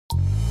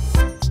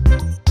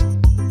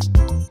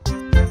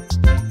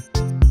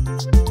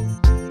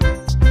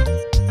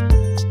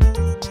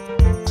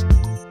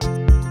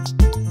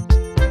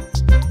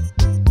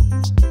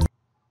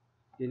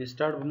یعنی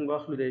سٹارټ به موږ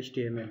اخلو د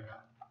HTML.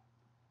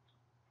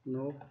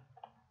 نو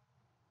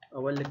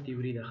اول لږ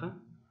تیوري ده ښه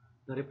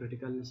دا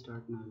پریکټیکل نه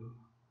سٹارټ نه اخلو.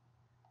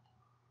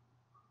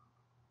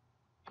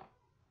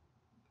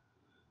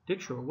 ٹھیک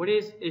شو. what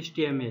is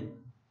HTML؟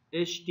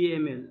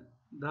 HTML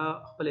دا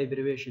خپل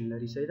ایبریویشن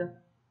لري صحیح ده.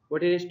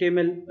 what is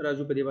HTML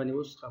راځو په دې باندې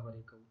اوس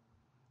خبرې کوو.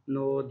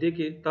 نو دې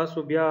کې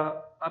تاسو بیا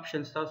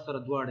آپشنز تاسو سره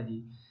دواړه دي.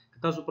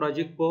 تاسو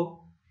پروجیکټ په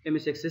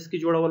MS Access کې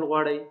جوړول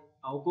غواړئ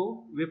او کو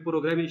ویب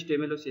پروګرام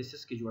HTML او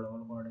CSS کې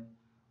جوړول غواړئ.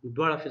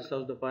 دواړه آپشنز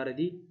تاسو لپاره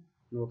دي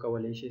نو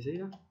کولای شئ صحیح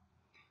ده.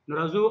 نو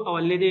راځو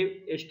اول دې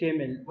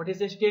HTML. what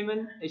is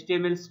HTML؟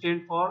 HTML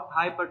stand for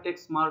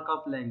hypertext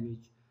markup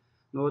language.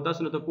 نو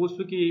تاسو نو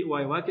تاسو کې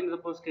وای واکن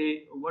تاسو کې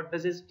what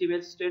does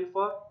HTML stand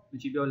for؟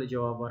 چې بیا ول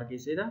جواب ورکړئ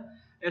صحیح ده.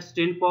 S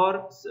stand for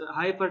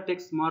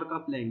hypertext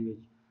markup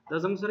language. دا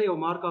زموږ سره یو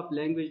markup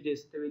language د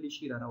استویلی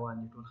شي را روان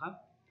دي ټول ښه.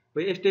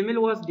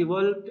 HTML was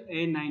developed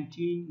in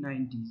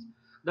 1990s.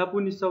 دا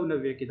په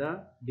 1990 کې دا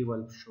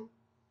ډیولپ شو.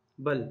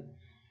 بل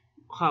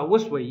ها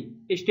اوس وایي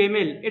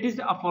HTML it is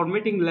a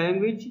formatting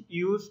language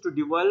used to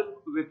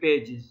develop web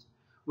pages.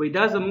 وایي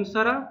دا زموږ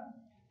سره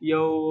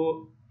یو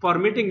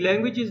formatting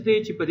languages دی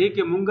چې په دې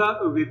کې مونږه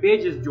web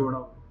pages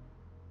جوړو.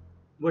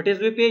 what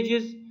is web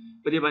pages؟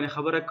 په دې باندې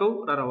خبره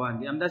کوو را روان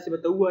دي. همداسې به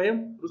ته ووایم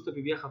وروسته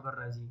په بیا خبر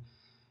راځي.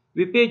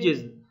 web pages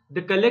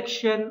the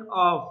collection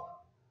of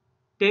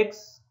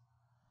text,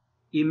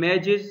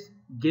 images,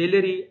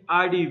 gallery,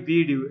 audio,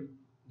 video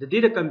د دې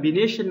د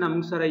کمبینیشن نه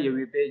موږ سره یو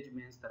ویب پیج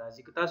مینس ته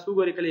راځي. که تاسو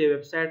وګورئ کله یو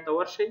ویب سایټ ته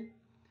ورشئ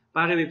په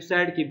هغه ویب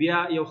سایټ کې بیا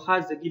یو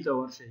خاص ځای ته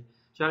ورشئ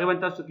چې هغې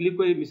باندې تاسو کلیک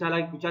کوئ. مثال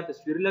هغې که چا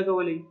تصویر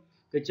لګولی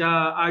که چا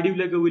آډیو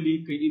لګولی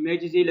که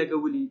ایمیجز یې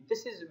لګولی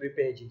دس از ویب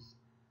پیجز.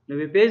 نو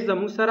ویب پیج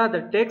زموږ سره د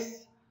ټیکس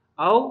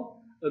او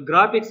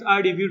ګرافکس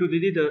آډیو ویډیو د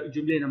دې د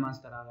جملې نه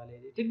منځته راغلی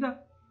دی. ټیک ده.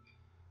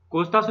 که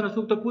اوس تاسو نه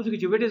څوک تپوس وکړي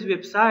چې وټ از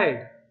ویب سایټ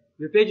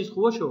ویب پیجز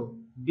خو وشو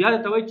بیا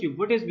درته وایي چې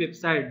وټ از ویب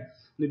سایټ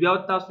نو بیا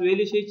تاسو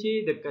ویلی شئ چې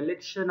د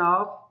کلیکشن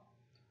آف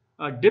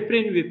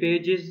ډفرنٹ ویب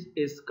پیجز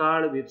از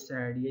کالډ ویب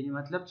سایټ. یعنی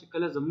مطلب چې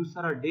کله زموږ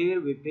سره ډېر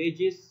ویب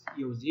پیجز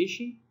یو ځای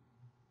شي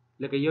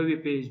لکه یو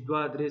ویب پیج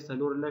 2 3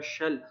 4 لس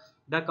شل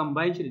دا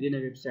کمباین چې د دې نه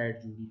ویب سایټ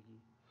جوړېږي.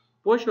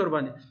 پوه شو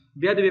ورباندې.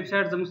 بیا د ویب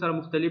سایټ زموږ سره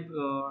مختلف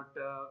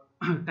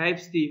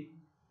ټایپس دي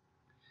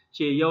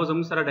چې یو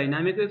زموږ سره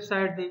ډاینامیک ویب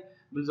سایټ دی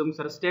بل زموږ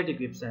سره سټیټیک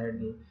ویب سایټ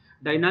دی.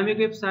 ډاینامیک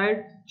ویب سایټ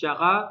چې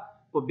هغه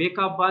په بیک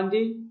اپ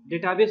باندې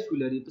ډیټابیس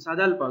ولري. په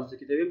ساده الفاظو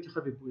کې ته ویم چې ښه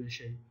پرې پوه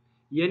شئ.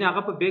 یعنی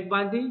هغه په بیک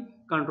باندې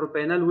کنټرول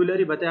پینل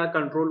ولري به ته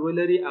کنټرول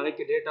ولري هغه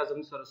کې ډیټا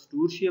زموږ سره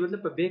سټور شي.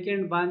 مطلب په بیک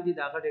اینډ باندې د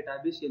هغه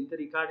ډیټابیس یعنې ته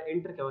ریکارډ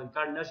انټر کوئ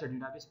ریکارډ نه شي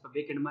ډیټابیس په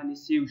بیک اینډ باندې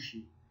سیو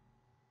شي.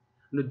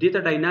 نو دې ته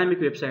ډاینامیک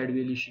ویب سایټ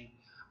ویلی شي.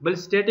 بل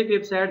سټیټیک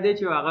ویب سایټ دی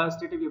چې هغه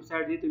سټیټیک ویب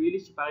سایټ دی ته ویلی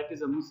چې په هغه کې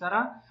زموږ سره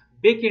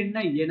بیک اینډ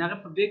نه یعنې هغه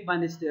په بیک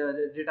باندې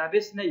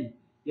ډیټابیس نه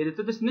یعنی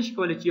ته داسې نشي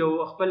کولی چې یو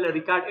خپل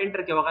ریکارډ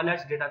انټر کړې هغه لاړ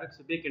شي ډیټابیس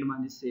په بیک اینډ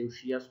باندې سیو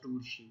شي یا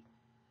سټور شي.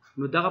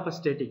 نو دغه په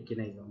سټیټیک کې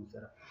نه وي زموږ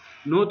سره.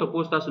 نو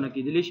تپوس تاسو نه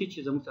کېدلی شي چې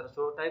زموږ سره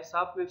څو ټایپس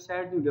آف ویب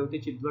سایټ دي. بیا ورته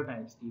چې دوه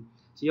ټایپس دي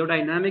چې یو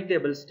ډاینامیک دی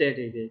بل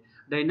سټیټیک دی.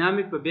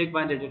 ډاینامیک په بیک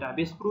باندې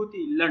ډیټابیس پروت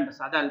دی لنډ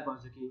ساده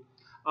الفاظو کې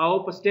او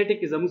په سټیټیک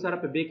کې زموږ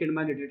سره په بیک اینډ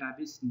باندې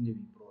ډیټابیس نه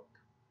وي پروت.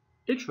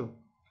 ټیک شو.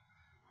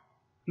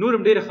 نور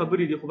هم ډېرې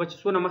خبرې دي خو به چې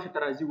څونه مخې ته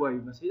راځي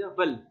وایو بس ده.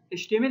 بل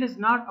HTML is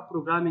not a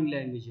programming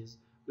languages.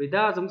 وایي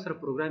دا زموږ سره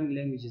پروګرامینګ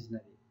لینګویجز نه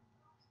دي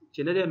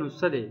چې نه دی نو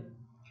څه دی.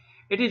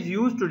 it is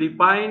used to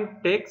define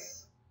text,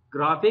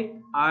 graphic,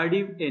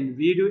 audio and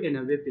video in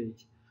a web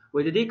page.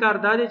 وایي د دې کار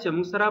دا دی چې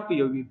موږ سره په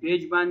یو ویب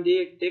پیج باندې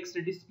ټیکسټ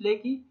ډسپلی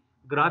کی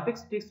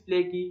ګرافکس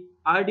ډسپلی کی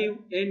آډیو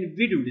اینډ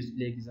ویډیو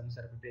ډسپلی کی زموږ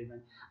سره په پیج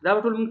باندې. دا به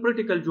ټول موږ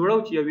پریکټیکل جوړو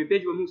چې یو ویب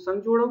پیج به موږ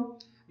څنګه جوړو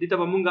دې ته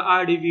به موږ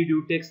آډیو ویډیو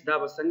ټیکسټ دا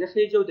به څنګه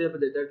خېجو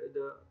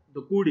د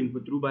کوډینګ په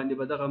ترو باندې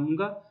به دغه موږ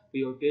په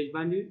یو پیج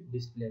باندې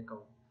ډسپلی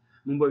کوو.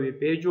 مونږ به ویب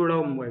پیج جوړو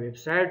مونږ به ویب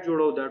سایټ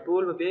جوړو دا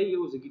ټول به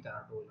یو ځای کې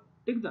راټولو.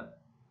 ټیک ده.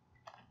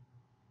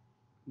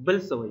 بل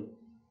څه وایي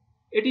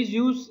it is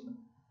used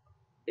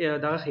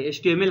دغه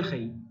HTML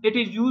ښیي it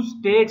is used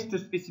text to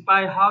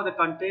specify how the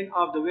content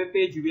of the web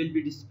page will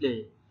be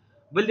displayed.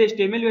 بل د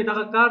HTML وایي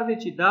دغه کار دی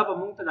چې دا به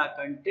مونږ ته دا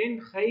کنټینټ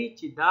ښیي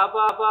چې دا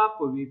به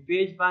په ویب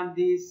پیج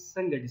باندې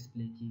څنګه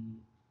ډسپلی کېږي.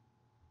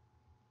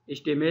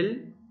 HTML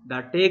دا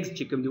ټیګز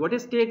چې کوم دي what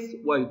is text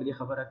وایي په دې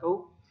خبره کوو.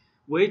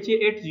 وایي چې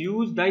اټس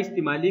یوز دا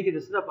استعمالیږي د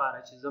څه لپاره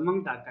چې زموږ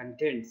دا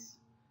کنټینټس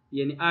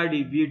یعنی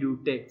آډیو ویډیو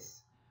ټیکس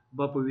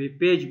به په ویب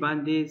پیج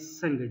باندې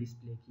څنګه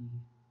ډسپلی کېږي.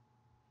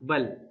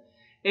 بل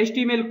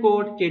HTML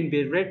code can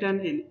be written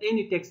in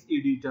any text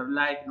editor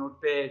like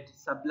Notepad,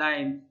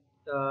 Sublime,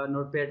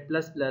 Notepad++,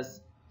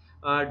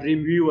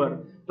 Dreamweaver.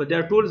 په دا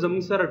ټول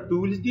زموږ سره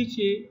ټولز دي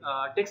چې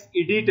ټیکسټ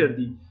ایډیټر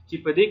دي چې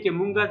په دې کې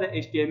مونږ د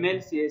HTML,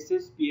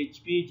 CSS,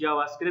 PHP,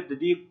 JavaScript د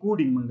دې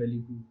کوډینګ مونږ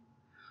لیکو.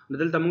 نو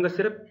دلته مونږ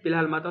صرف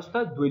فلحال ما تاسو ته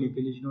دوی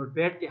لیکلي چې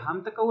نوټپیډ کې هم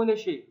ته کولی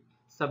شئ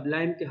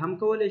سبلایم کې هم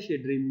کولی شئ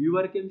ډریم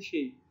ویور کې هم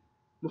شئ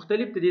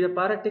مختلف د دې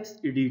لپاره ټیکسټ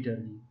ایډیټر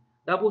دي.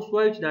 دا به اوس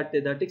وایو چې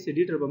دا ټیکسټ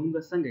ایډیټر به مونږ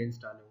څنګه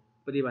انسټالو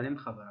په دې باندې هم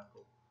خبره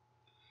کوو.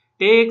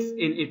 ټیکس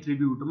ان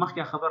اټریبیوټ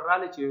مخکې خبر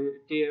رااله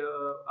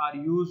چې ار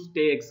یوز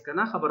ټیکس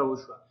کنه خبره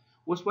وشوه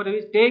اوس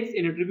ورته ټیکس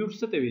ان اټریبیوټ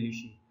څه ته ویلی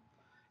شي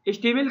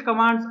HTML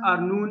commands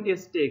are known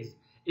as tags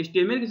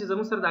HTML کې چې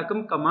زموږ سره دا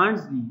کوم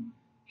کمانډز دي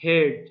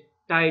head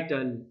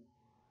title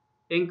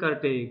anchor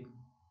tag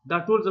دا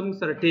ټول زموږ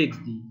سره ټیګز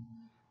دي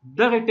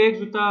دغه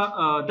ټیګز ته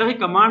دغه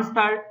کمانډز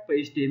ته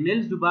په HTML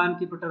زبان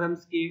کې په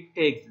ټرمز کې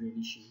ټیګز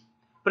ویل شي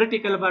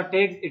پریکټیکل با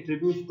ټیګز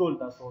اټریبیوټس ټول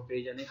تاسو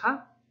پیژنئ ها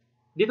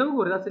دې ته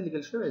وګورئ دا څه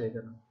لیکل شوی دی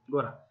کنه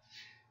ګوره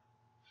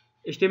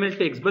HTML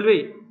tags بل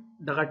وی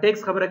دغه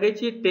ټیګز خبره کوي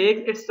چې ټیګ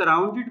اټس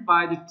سراوندډ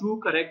بای د ټو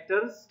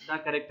کریکټرز دا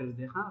کریکټرز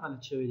دی ها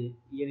غلط شوی دی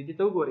یعنی دې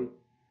ته وګورئ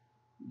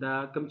دا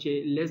کوم چې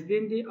لیس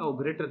دین دی او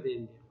ګریټر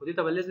دین دی خو دې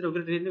ته لیس دین او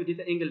ګریټر دین دی دې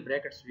ته انګل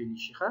بریکټس ویل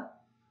شي ښه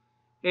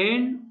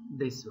and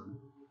this one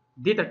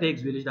data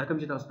tags village da kam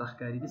چې تاسو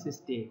ښکاری this is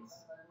tags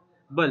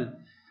بل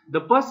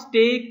the first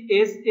tag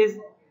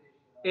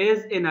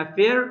is in a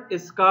pair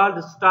is called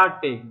the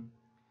start tag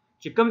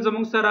چې کوم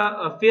زموږ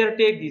سره pair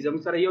tag دی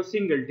زموږ سره یو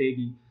سنگل tag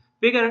دی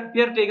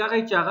pair tag هغه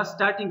چې هغه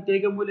starting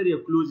tag هم ولري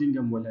او closing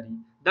هم ولري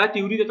دا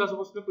تیوري د تاسو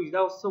اوس نه پوښتنه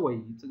دا څه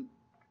وایي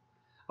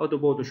او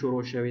ته بہت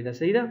شروع شوی دا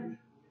صحیح ده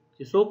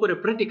چې سو پر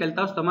پریکټیکل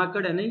تاسو ته ما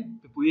کړه نه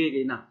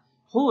پوهیږئ نه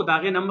هو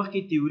داغه نمبر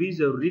کې تیوري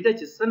ضروری ده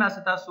چې سنا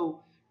تاسو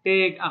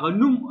ټیګ هغه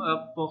نوم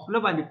په خپل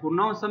باندې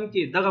پروناونس هم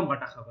کې دغه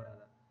غټه خبره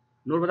ده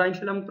نور به ان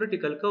شاء الله موږ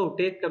پریکټیکل کوو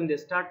ټیګ کم دی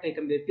سٹارټ ټیګ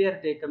کم دی پیر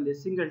ټیګ کم دی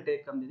سنگل ټیګ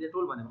کم دی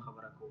ټول باندې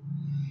خبره کوو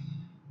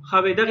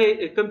خو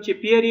دغه کم چې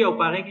پیری او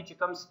پاره کې چې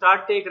کم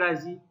سٹارټ ټیګ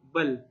راځي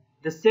بل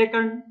د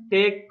سیکنډ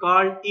ټیګ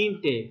کالډ ان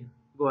ټیګ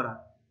ګورا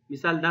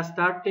مثال دا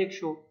سٹارټ ټیګ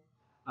شو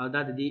او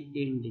دا د دې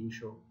اینډینګ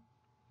شو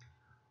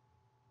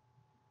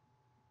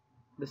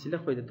د سله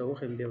خو د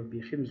توخه بیا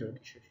به خیم زړه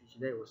شي چې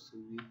دا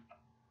وسوي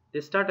د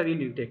سٹارټ او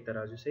اینډینګ ټیګ ته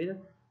راځي صحیح ده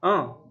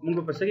موږ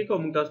په سکه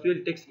کوم تاسو ټول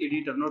ټیکست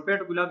ایډیټر نو پیټ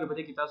ګلا کې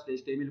پته کې تاسو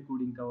HTML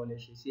کوډینګ کولای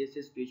شئ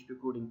CSS PHP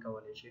کوډینګ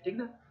کولای شئ ٹھیک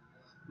ده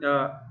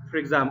فور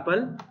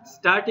ایگزامپل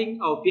سٹارټینګ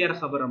او پیر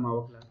خبره ما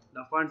وکړه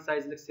دا فونټ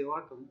سایز لک سیوا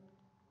کوم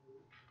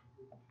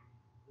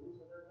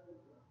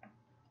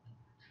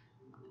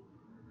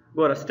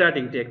ګور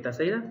سٹارټینګ ټیګ تا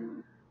صحیح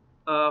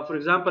ده فور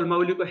ایگزامپل ما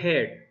ولیکو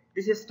هډ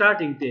this is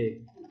starting tag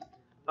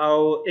او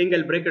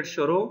angle bracket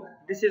شروع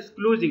this is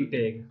closing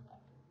tag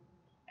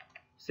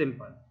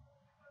simple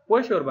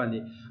پوه شو ور باندې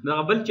دا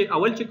بل چې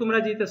اول چې کوم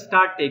راځي ته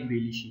سٹارټ ټیګ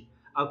ویل شي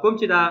او کوم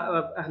چې دا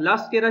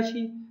لاست کې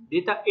راشي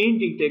دې ته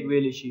اینډینګ ټیګ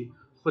ویل شي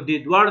خو دې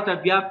دواړو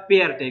ته بیا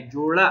پیر ټیګ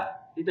جوړه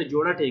دې ته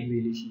جوړه ټیګ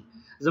ویل شي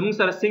زموږ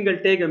سره سنگل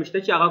ټیګ هم شته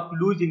چې هغه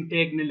کلوزینګ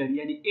ټیګ نه لري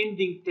یعنی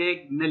اینډینګ ټیګ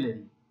نه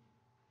لري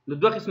نو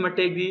دوه قسمه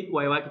ټیګ دي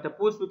وای واکې ته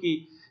پوښتنه کی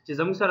چې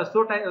زموږ سره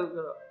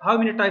how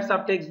many types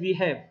of tags we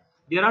have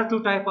there are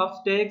two type of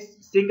tags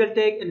single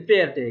tag and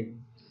pair tag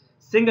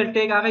single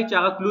tag هغه چې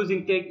هغه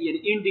closing tag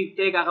یعنی ending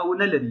tag هغه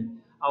ونه لري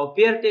او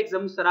pair tag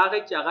زموږ سره هغه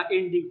چې هغه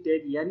ending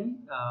tag یعنی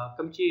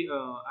کوم چې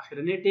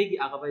اخرنی tag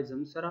هغه به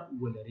زموږ سره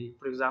ولري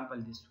for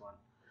example this one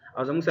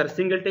او زموږ سره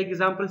single tag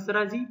example سره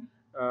راځي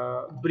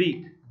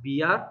brick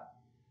br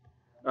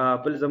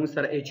بل زموږ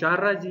سره hr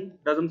راځي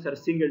دا زموږ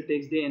سره single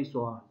tags دي and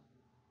so on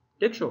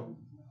ټیک شو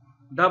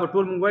دا به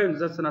ټول مونږ وایو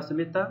ځکه سنا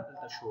سمیتا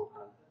دلته شو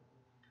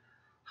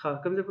ها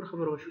کوم ځای پر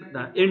خبر وشو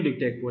دا ending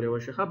tag پورې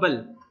وشو ها بل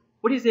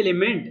what is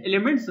element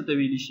element څه ته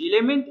ویل شي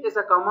element is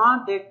a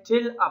command that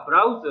tell a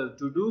browser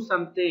to do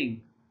something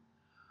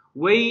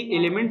وای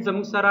element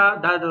زموږ سره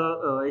دا د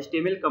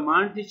HTML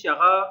command دی چې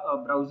هغه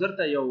براوزر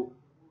ته یو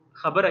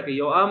خبره کوي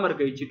یو امر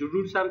کوي چې to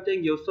do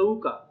something یو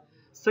څه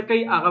څه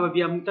کوي هغه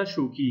بیا موږ ته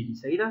شو کیږي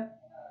صحیح ده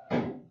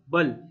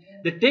بل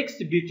the text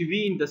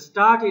between the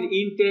start and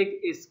end tag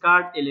is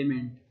called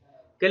element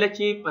کله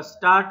چې په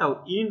start او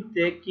end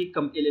tag کې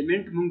کوم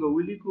element مونږ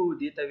ولیکو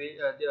دې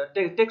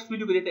ته text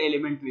ولیکو دې ته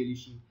element ویل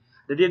شي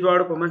د دې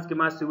دواړو په منځ کې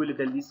ما څه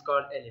ولیکل this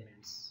called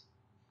elements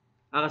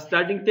هغه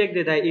starting tag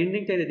دی دا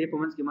ending tag دی په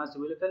منځ کې ما څه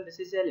ولیکل this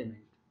is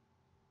element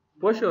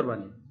پوه شو ور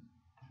باندې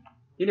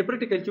یعنی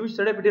پریکټیکل چې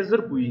سړی په ډېر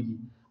زر پوهیږي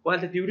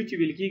والته تیوري چې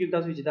ویل کېږي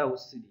تاسو چې دا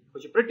اوس دي خو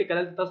چې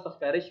پریکټیکل تاسو ته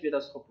ښکاري شي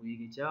تاسو خو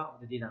پوهیږئ چې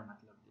د دې دا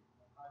مطلب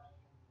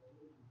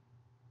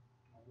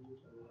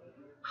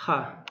ها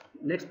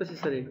next پس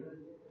سره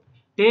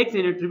tags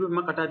and attribute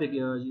ما کټا دې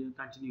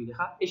کنټینیو دي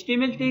ها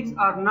HTML tags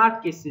are not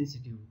case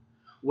sensitive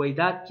وای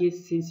دا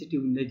case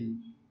sensitive نه دي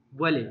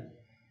ولې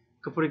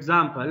که for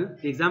example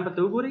example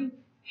ته وګورئ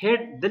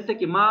head دلته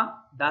کې ما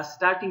دا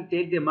starting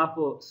tag دی ما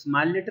په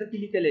small letter کې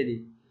لیکل دي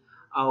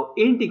او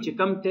ending چې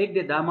کم tag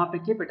دی دا ما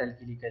په capital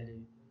کې لیکل دي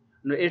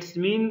نو it's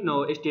mean نو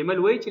HTML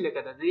وای چې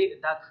لکه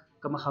دا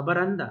کوم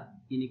خبره انده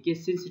یعنی کیس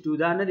سنسټیو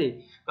دا نه دی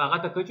هغه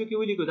ته کچو کې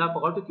ولیکو دا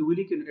په غټو کې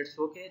ولیکو نو اټس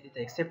اوکے د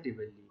ته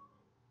اکسپټیبل دی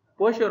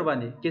پوه شو ور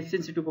باندې کیس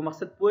سنسټیو په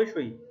مقصد پوه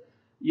شوي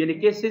یعنی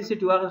کیس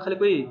سنسټیو هغه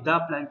خلک وایي دا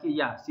پلان کې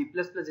یا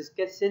C++ is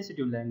case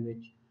sensitive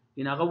language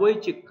یعنی هغه وایي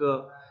چې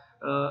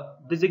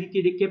د ځکه کې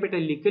د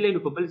کیپټل لیکل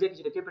نو په بل ځای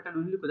کې د کیپټل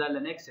ولیکو دا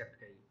نه اکسپټ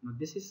کوي نو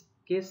this is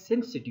case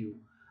sensitive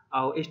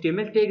او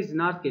HTML tag is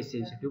not case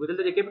sensitive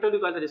بدل د کیپټل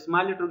لیکو دا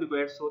سمال لیټر لیکو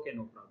اټس اوکے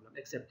نو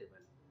پرابلم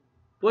اکسپټیبل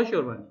پوه شو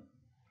ور باندې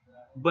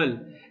بل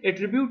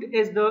attribute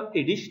is the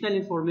additional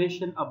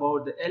information about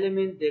the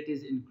element that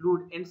is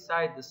included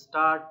inside the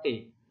start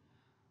tag.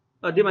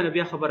 دې باندې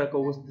بیا خبره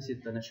کوو اوس داسې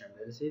ته نشم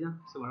ویلی صحیح ده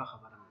څه وړه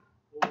خبره نه.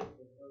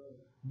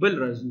 بل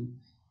راځو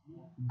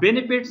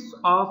benefits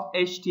of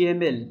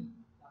HTML.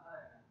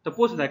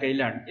 تپوس دا کوي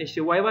لاندې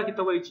وایوا کې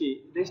ته وایي چې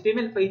د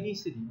HTML فایدې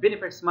څه دي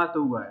benefits ما ته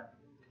ووایه.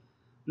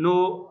 نو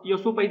یو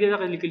څو پیدې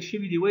دغه لیکل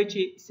شوي دي وایي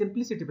چې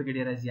سمپلیسټي پکې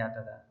ډېره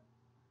زیاته ده.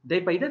 دی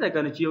پیدا ده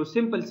که نه چې یو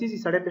سمپل څیز یې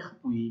سړی پرې ښه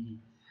پوهېږي.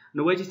 نو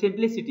وایي چې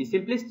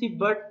simplicity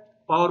but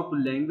powerful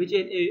language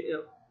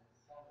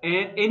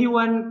and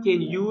anyone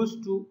can use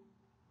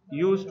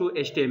to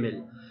HTML.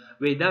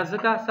 وایي دا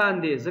ځکه آسان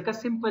دی ځکه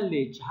سمپل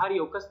دی چې هر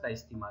یو کس دا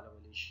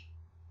استعمالولی شي.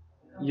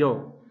 یو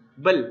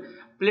بل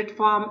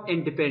پلیټفارم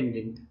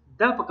انډیپینډنټ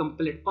دا په کوم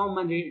پلیټفارم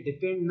باندې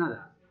ډیپینډ نه ده.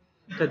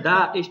 که دا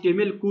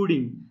HTML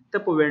کوډینګ ته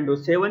په وینډو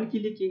 7 کې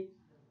لیکي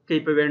که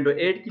په وینډو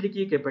 8 کې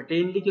لیکي که په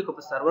 10 لیکي که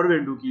په سرور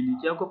وینډو کې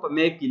لیکي او که په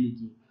میک کې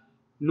لیکي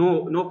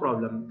نو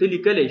پرابلم ته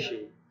لیکلی شي.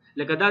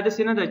 لکه دا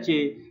داسې نه ده چې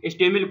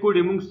HTML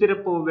کوډینګ موږ صرف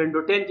په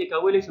وینډو 10 کې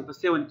کولی شو په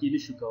 7 کې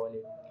نشو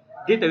کولی.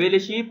 دې ته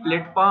ویلی شي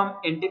پلیټفارم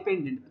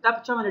انډیپینډنټ. دا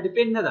په چا باندې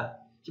ډیپینډ نه ده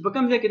چې په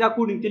کوم ځای کې دا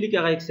کوډینګ ته لیکي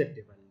هغه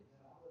ایکسپټیبل دی.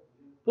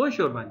 پوه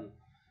شو ورباندې.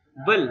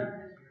 بل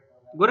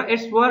ګوره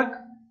اټس ورک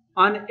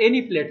on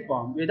any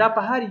platform. دا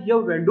په هر یو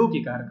وینډو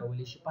کې کار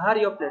کولی شي په هر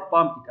یو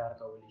پلیټفارم کې کار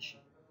کولی شي.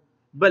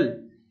 بل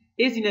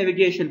easy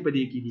navigation په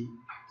دې کې دي.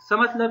 څه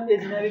مطلب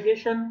easy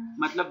navigation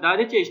مطلب دا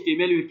دی چې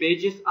HTML web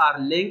pages are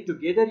linked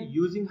together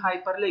using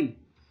hyperlink.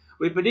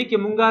 وایي په دې کې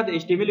مونږ د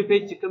HTML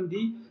پیج چې کوم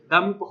دي دا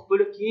مونږ په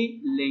خپلو کې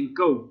لینک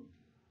کوو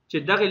چې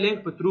دغه لینک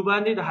په ترو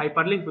باندې د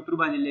هایپرلینک په ترو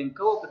باندې لینک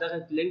کوو. په دغه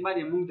لینک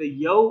باندې مونږ د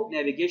یو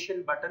نیویګیشن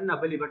بټن نه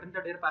بلې بټن ته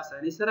ډېر په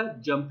اسانۍ سره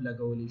جمپ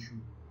لګولی شو.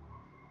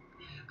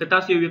 که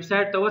تاسو یو ویب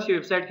سایټ ته ورشئ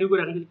ویب سایټ کې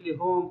وګورئ هغې لیکلي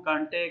هوم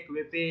کانټیکټ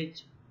ویب پیج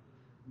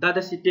دا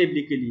داسې ټیب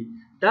لیکلي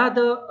دا د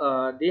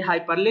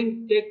هایپرلینک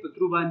ټیګ په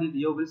ترو باندې د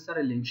یو بل سره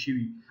لینک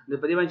شوي. نو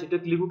په دې باندې چې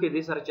ټک لیکو کې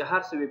دې سره چې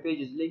هر څه ویب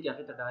پیجز لینک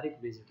هغې ته ډایرکټ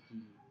ویزټ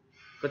کېږي.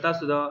 که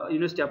تاسو د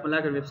یونیورسټي اف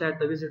ملاکر ویب سایټ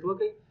ته ویزټ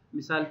وکړئ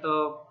مثال ته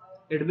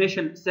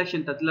ایډمیشن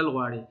سیکشن ته تلل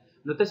غواړئ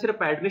نو ته صرف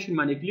په ایډمیشن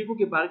باندې کلیک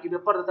وکړې په هغې کې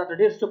بیا پرته تاته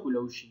ډېر څه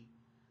کولی شي.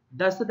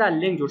 دا څه دا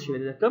لینک جوړ شوی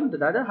دی کوم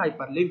دا د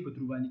هایپرلینک په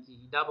ترو باندې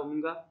کېږي. دا به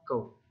مونږ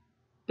کوو.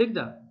 ټیک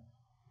ده.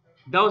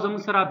 دا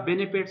زموږ سره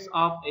benefits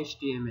of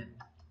HTML.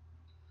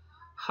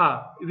 ها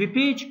ویب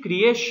پیج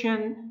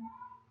کریشن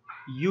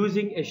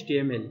using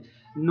HTML.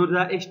 نو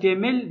دا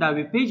HTML دا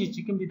ویب پیج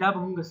چې کوم دي دا به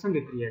مونږ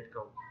څنګه کریټ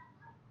کوو.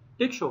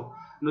 ټیک شو.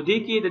 نو دې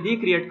کې د دې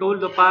کریټ کولو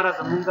لپاره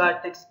زمونږ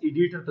ټیکسټ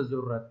ایډیټر ته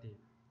ضرورت دی.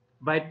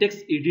 باید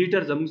ټیکسټ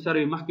ایډیټر زموږ سره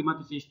مخکې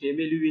ماته چې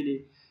HTML ویلې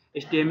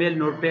HTML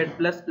نوټپیډ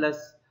پلس پلس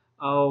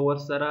او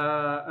ورسره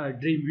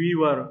ډریم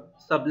ویور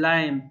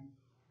سبلایم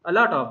a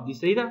lot of دي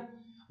صحیح ده.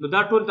 نو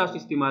دا ټول تاسو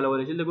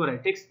استعمالولی شئ. ګورئ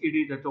ټیکسټ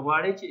ایډیټر ته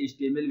غواړئ چې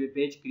HTML ویب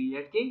پیج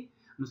کریټ کړئ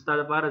نو ستا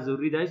لپاره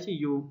ضروري ده چې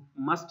یو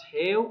مسټ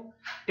هیو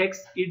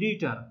ټیکسټ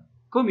ایډیټر.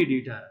 کوم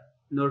ایډیټر؟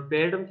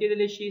 نوټپیډ هم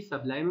کېدلی شي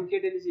سبلایم هم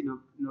کېدلی شي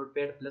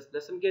نوټپیډ پلس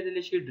پلس هم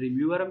کېدلی شي ډریم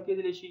ویور هم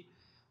کېدلی شي.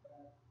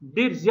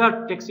 ډېر زیات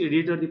ټیکسټ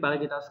ایډیټر دي په هغه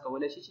کې تاسو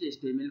کولی شئ چې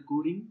HTML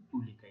کوډینګ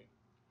ولیکئ.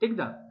 ټیک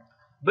ده.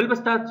 بل به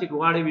ستاسو چې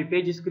غواړئ ویب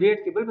پیجز کریټ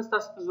کړئ بل به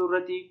ستاسو په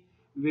ضرورت وي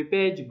ویب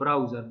پیج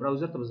براوزر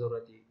ته به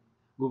ضرورت وي.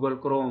 گوگل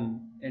کروم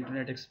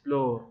انټرنیټ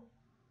ایکسپلور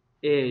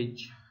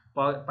ایج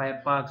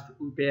فایرفاکس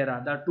اوپیرا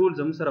دا ټول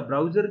زموږ سره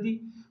براوزر دي.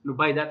 نو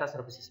باید دا تاسو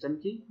سره په سیسټم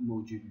کې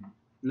موجود وي.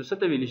 نو څه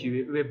ته ویلی شي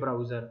ویب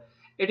براوزر.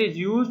 اټ از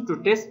یوزډ ټو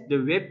ټیسټ د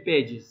ویب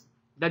پیجز.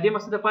 دا دې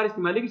مقصد لپاره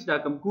استعمالیږي چې دا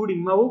کوم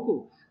کوډینګ ما وکړو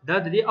دا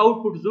د دې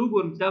آوټپوټ زه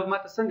وګورم چې دا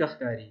ماته څنګه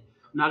ښکاري.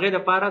 نو هغې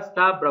دپاره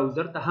ستا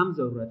براوزر ته هم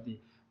ضرورت دی.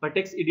 په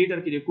ټیکسټ ایډیټر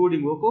کې د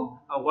کوډینګ وکړو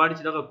او غواړي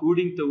چې دغه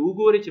کوډینګ ته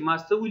وګوري چې ما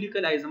څه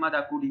ولیکل آیا زما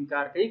دا کوډینګ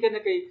کار کوي که نه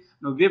کوي.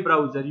 نو ویب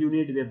براوزر یو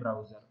نیډ ویب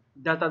براوزر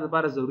دا تاسو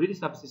لپاره ضروري دي.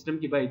 ستا په سیسټم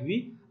کې باید وي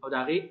او د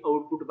هغې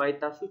آوټپوټ باید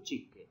تاسو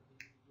چیک کړئ.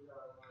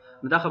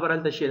 نو دا خبره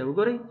هلته شی ده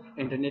وګورئ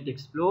انټرنیټ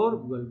ایکسپلور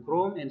ګوګل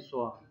کروم اینډ سو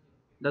آن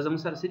دا زموږ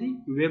سره څه دي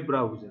ویب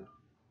براوزر.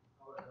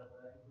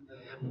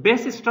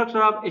 بیسک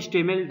سټرکچر اف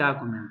HTML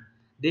ډاکومنټ.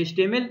 د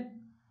HTML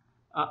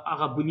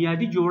هغه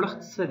بنیادي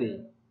جوړښت څه دی؟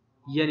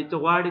 یعنې ته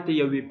غواړې ته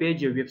یو ویب پیج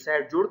یو ویب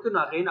سایټ جوړ کړې نو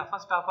هغې نه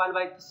فرسټ اف آل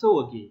باید څه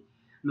وکړې.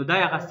 نو دا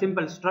هغه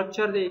سمپل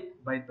سټرکچر دی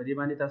باید په دې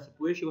باندې تاسو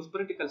پوه شئ. اوس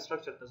پریکټیکل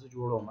سټرکچر ته زه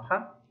جوړوم. ښه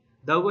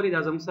دا وګورئ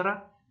دا زموږ سره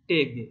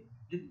ټیګ دی.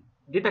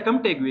 دې ته کوم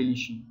ټیګ ویلی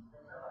شي؟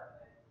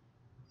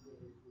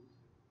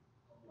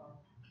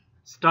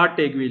 سټارټ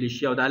ټیګ ویلی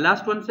شي. او دا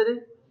لاست ون څه دی؟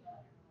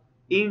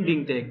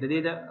 اینډینګ ټیګ. د دې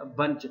د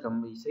بند چې کوم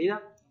وي صحیح ده.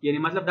 یعنې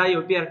مطلب دا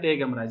یو پیر ټیګ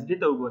هم راځي. دې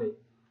ته وګورئ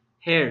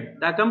هیډ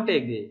دا کوم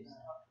ټیګ دی؟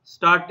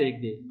 سټارټ ټیګ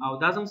دی. او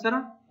دا زموږ سره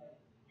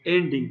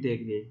اینډینګ ټیګ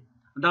دی.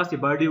 داسې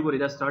باډي وګورئ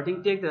دا سټارټینګ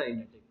ټیګ دا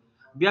اینډینګ ټیګ.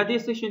 بیا دې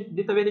سیکشن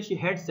دې ته ویلی شي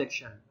هیډ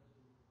سیکشن.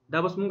 دا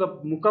بس مونږ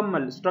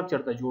مکمل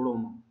سټرکچر ته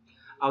جوړوم.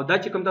 او دا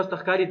چې کوم تاسو ته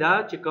ښکاري دا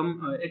چې کوم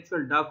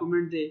اکچوال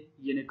ډاکومنټ دی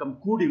یعنې کوم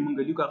کوډینګ مونږ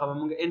لیکو هغه به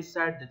مونږ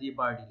انسایډ د دې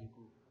باډي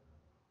لیکو.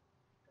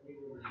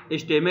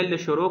 HTML د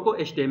شروع کو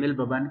HTML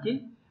به بند کې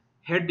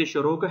هیډ د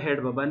شروع کو هیډ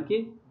به بند کې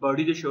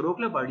باډي د شروع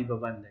کړه باډي به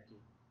بند کې.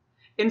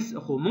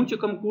 خو مونږ چې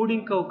کوم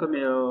کوډینګ کوو کوم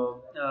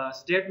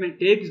سټیټمنټ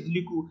ټیګز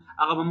لیکو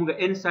هغه به مونږ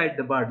انسایډ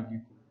د باډي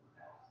لیکو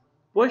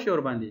پوه شئ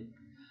ور باندې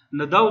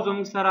نو دا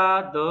زموږ سره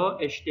د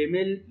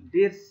HTML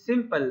ډیر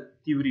سمپل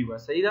تیوري وه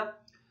صحیح ده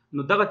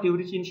نو دغه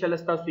تیوري چې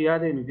انشاءالله ستاسو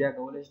یاد وي نو بیا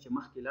کولی شئ چې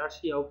مخکې لاړ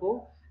شئ او په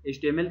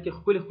HTML کې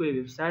ښکلي ښکلي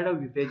ویب سایټ او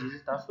ویب پیجز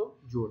تاسو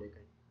جوړې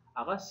کړئ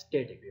هغه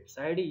سټیټک ویب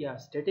سایټ یا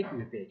سټیټک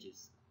ویب پیجز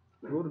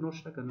نور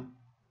شته که نه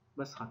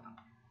بس ختم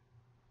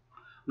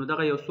نو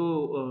دغه یو څو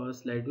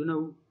سلایډونه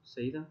وو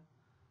صحیح ده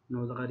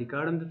نو دغه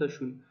ریکارډ هم دلته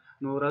شو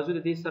نو راځو د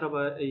دې سره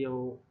به یو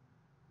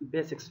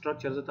بیسک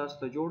سټرکچر زه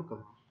تاسو ته جوړ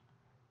کړم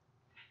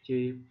چې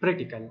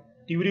پریکټیکل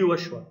تیوري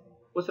وشوه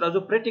اوس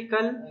راځو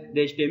پریکټیکل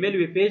د HTML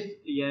ویب پیج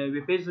یا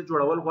ویب پیج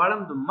جوړول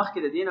غواړم د مخکې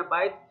د دې نه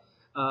باید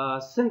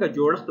څنګه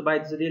جوړښت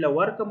باید زه دې له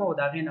ورکړم او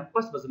د هغې نه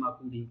پس به زما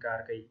کوډینګ کار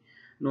کوي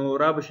نو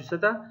را به شي څه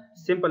ته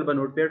سمپل به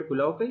نوټ پیډ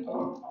کولاو کوئ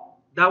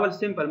دا ول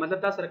سمپل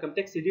مطلب تاسو سره کوم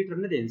ټیکسټ ایډیټر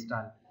نه دی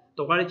انسټال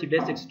ته غواړئ چې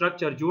بیسک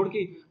سټرکچر جوړ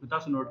کړئ نو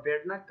تاسو نوټ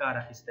پیډ نه کار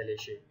اخیستلی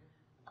شئ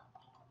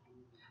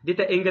دې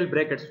ته اینګل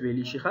بریکټس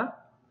ویلی شي ښه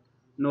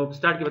نو په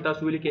سټارټ کې به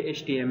تاسو ولیکئ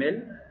HTML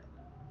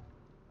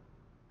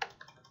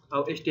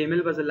او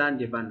HTML به زه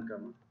لاندې بند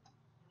کړم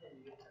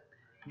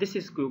this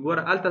is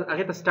ګوره هلته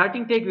هغې ته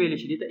سټارټینګ ټیګ ویلی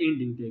شي دې ته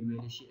اینډینګ ټیګ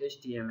ویلی شي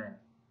HTML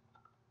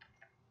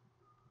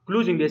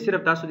کلوزینګ دی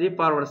صرف تاسو دې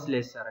فارورډ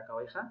سلیش سره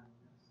کوئ ښه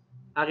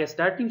هغې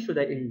سټارټینګ شو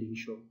دا اینډینګ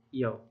شو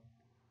یو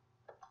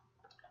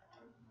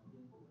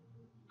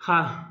ها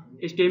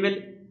HTML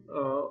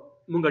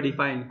مونږ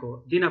ډیفاین کو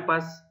دې نه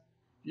پس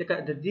لکه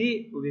د دې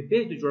ویب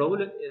پیج د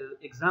جوړولو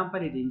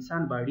اگزامپل د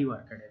انسان باډي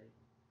ورکړی دی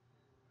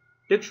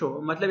ټیک شو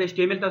مطلب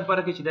HTML تاسو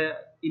پاره کې چې د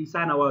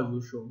انسان आवाज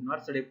وشو نو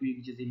هر سړی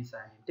پوهېږي چې زه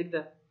انسان یم ټیک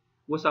ده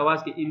اوس आवाज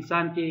کې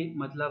انسان کې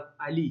مطلب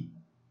علي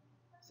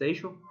صحیح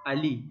شو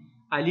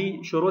علي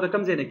شروع د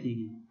کوم ځای نه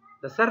کېږي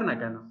د سر نه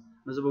که نه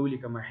نو زه به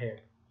ولیکم هیډ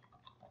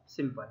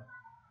سمپل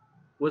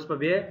اوس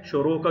به بیا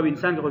شروع کوو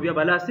انسان کې خو بیا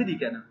بلا څه دي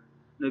که نه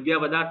نو بیا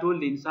به دا ټول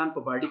د انسان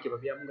په باډي کې به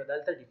بیا موږ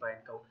دلته ډیفاین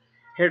کوو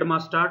هیډ ما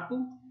سټارټ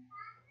کوو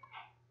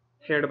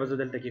هیډ به زه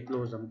دلته کې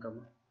کلوز هم کوم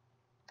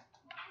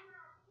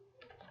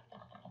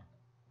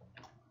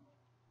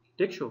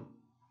ٹھیک شو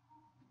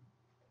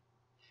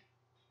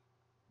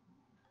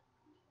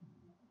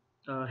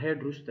هیډ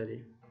روسته دی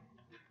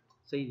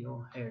صحیح دی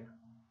هیډ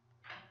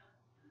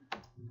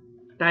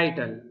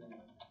ټایټل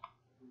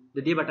د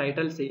دې به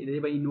ټایټل صحیح د دې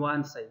به عنوان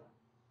صحیح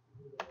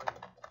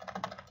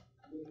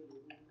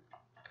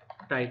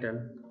ټایټل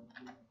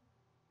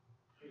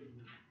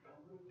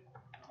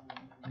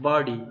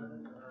باډي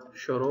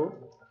شروع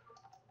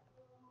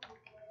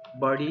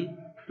باډي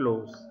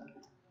کلوز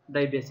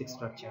دا بیسک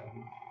سټرکچر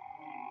دی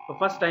په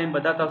فرست ټایم به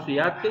دا تاسو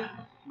یاد کړئ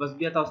بس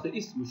بیا تاسو ته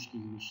هیڅ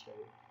مشکل نشته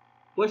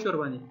پوه شو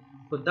ورباندې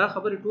خو دا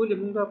خبرې ټولې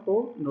مونږ په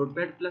نوټ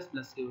پیډ پلس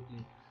پلس کې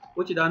وکړې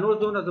او چې دا نور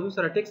ځونه زموږ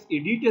سره ټیکسټ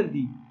ایډیټر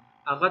دی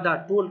هغه دا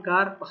ټول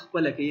کار په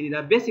خپله کوي یعنې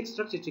دا بیسک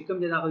سټرکچر چې کوم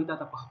دی دا هغه تا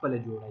ته په خپله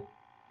جوړوي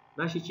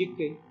راشي چیک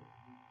کوئ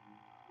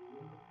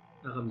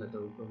هغه هم درته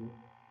وکړو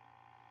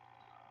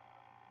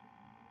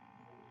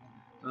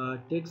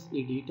ټیکسټ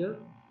ایډیټر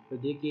په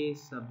دې کې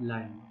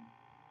سبلایم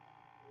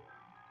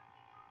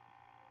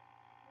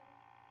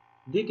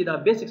دې کې دا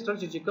بیسک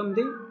سټرکچر چې کوم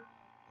دی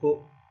خو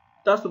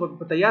تاسو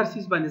په تیار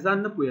سیز باندې ځان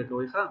نه پوهه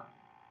کوئ ښه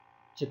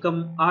چې کوم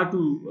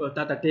آټو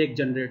تا ته ټیګ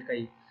جنریټ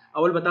کوي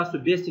اول به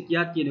تاسو بیسک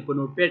یاد کړئ په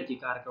نوټ پیډ کې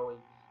کار کوئ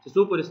چې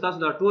څو پورې ستاسو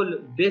دا ټول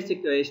بیسک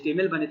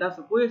HTML باندې تاسو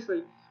پوه شئ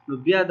نو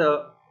بیا د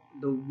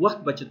وخت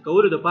بچت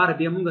کولو دپاره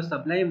بیا موږ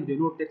سبلایم د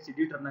نوټ ټیکسټ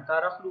ایډیټر نه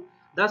کار اخلو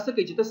دا څه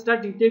کوي چې ته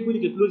سټارټینګ ټیګ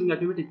ولیکې کلوزینګ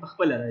اټومیټیک په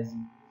خپله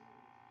راځي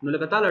نو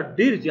لکه تعالی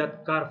ډېر زیات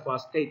کار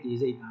فاسټ کوي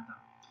تیزی تا ته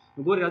نو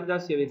ګورئ راځه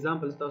داسې یو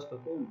اگزامپل تاسو ته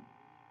کوم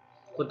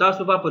خو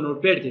تاسو به په نوټ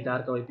پیډ کې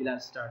کار کوئ فی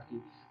الحال سټارټ کې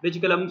بیا چې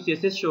کله موږ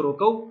CSS شروع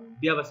کوو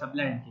بیا به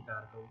سبلایم کې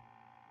کار کوو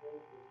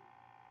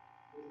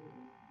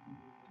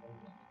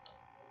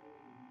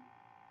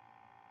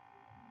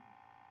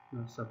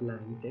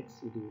سبلایم ټیکسټ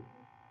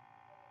ایډیټر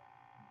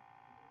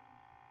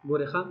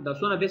ګورئ ښه دا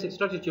څونه بیسک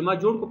سټرکچر چې ما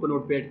جوړ کړو په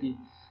نوټ پیډ کې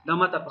دا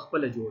ما ته په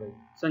خپله جوړوي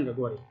څنګه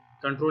ګورئ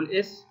کنټرول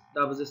S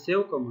دا به زه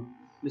سیو کوم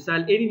مثال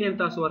any name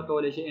تاسو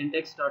ورکولی شئ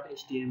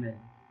index.html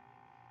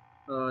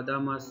دا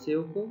ما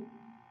سیو کو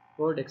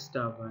په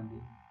ډیسکټاپ باندې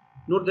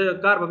نور د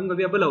کار به موږ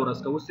بیا بله ورځ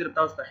کوو صرف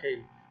تاسو ته ښیم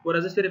ګوره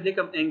زه صرف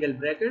لیکم اینګل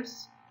بریکټس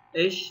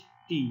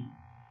HT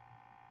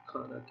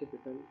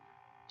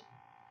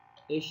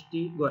HT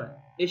ګوره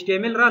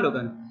HTML رالو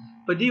که نه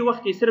په دې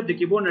وخت کې صرف د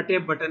کیبورډ نه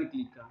ټیپ بټن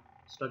کلیک کړه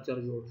سټرکچر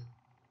جوړ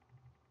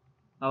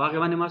او هغې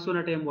باندې ما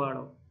څونه ټایم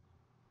واړو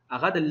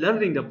هغه د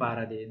لرنینګ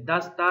دپاره دی دا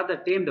ستا د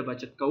ټایم د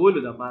بچت کولو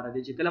دپاره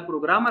دی چې کله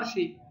پروګرامر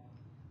شي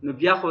نو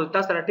بیا خو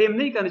تا سره ټایم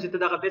نه وي که نه چې ته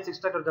دغه بیسک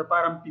سټرکچر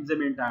دپاره هم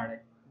 15 منټه اړئ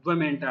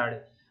 2 منټه اړئ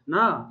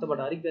نه ته به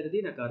ډایرکټ بیا د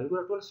دې نه کار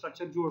وګوره ټول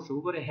سټرکچر جوړ شو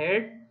وګوره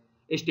هیډ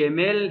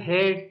HTML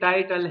هیډ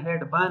ټایټل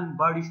هیډ بند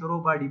باډي شروع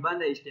باډي بند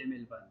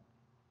HTML بند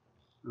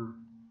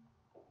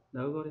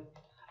دا وګورئ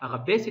هغه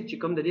بیسک چې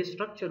کوم د دې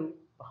سټرکچر و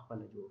په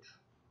خپله جوړ شو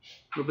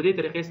نو په دې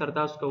طریقې سره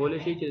تاسو کولی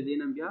شئ چې د دې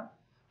نه بیا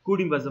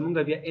کوډینګ به زمونږ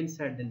بیا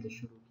انسایډ دلته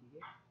شروع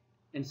کېږي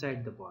انسایډ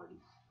د باډي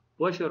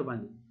پوه شئ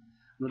ورباندې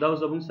نو دا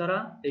زمونږ سره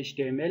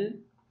HTML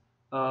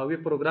وی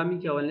پروګرامینګ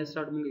کې اولنې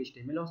سٹارټ مونږ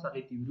HTML او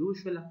هغه تیوري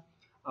وشوله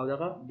او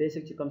دغه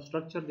بیسیک چې کوم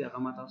سټرکچر دی هغه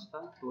ما تاسو ته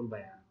ټول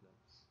بیان کړل.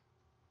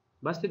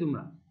 بس ته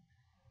دومره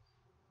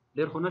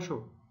ډېر خو نه شو.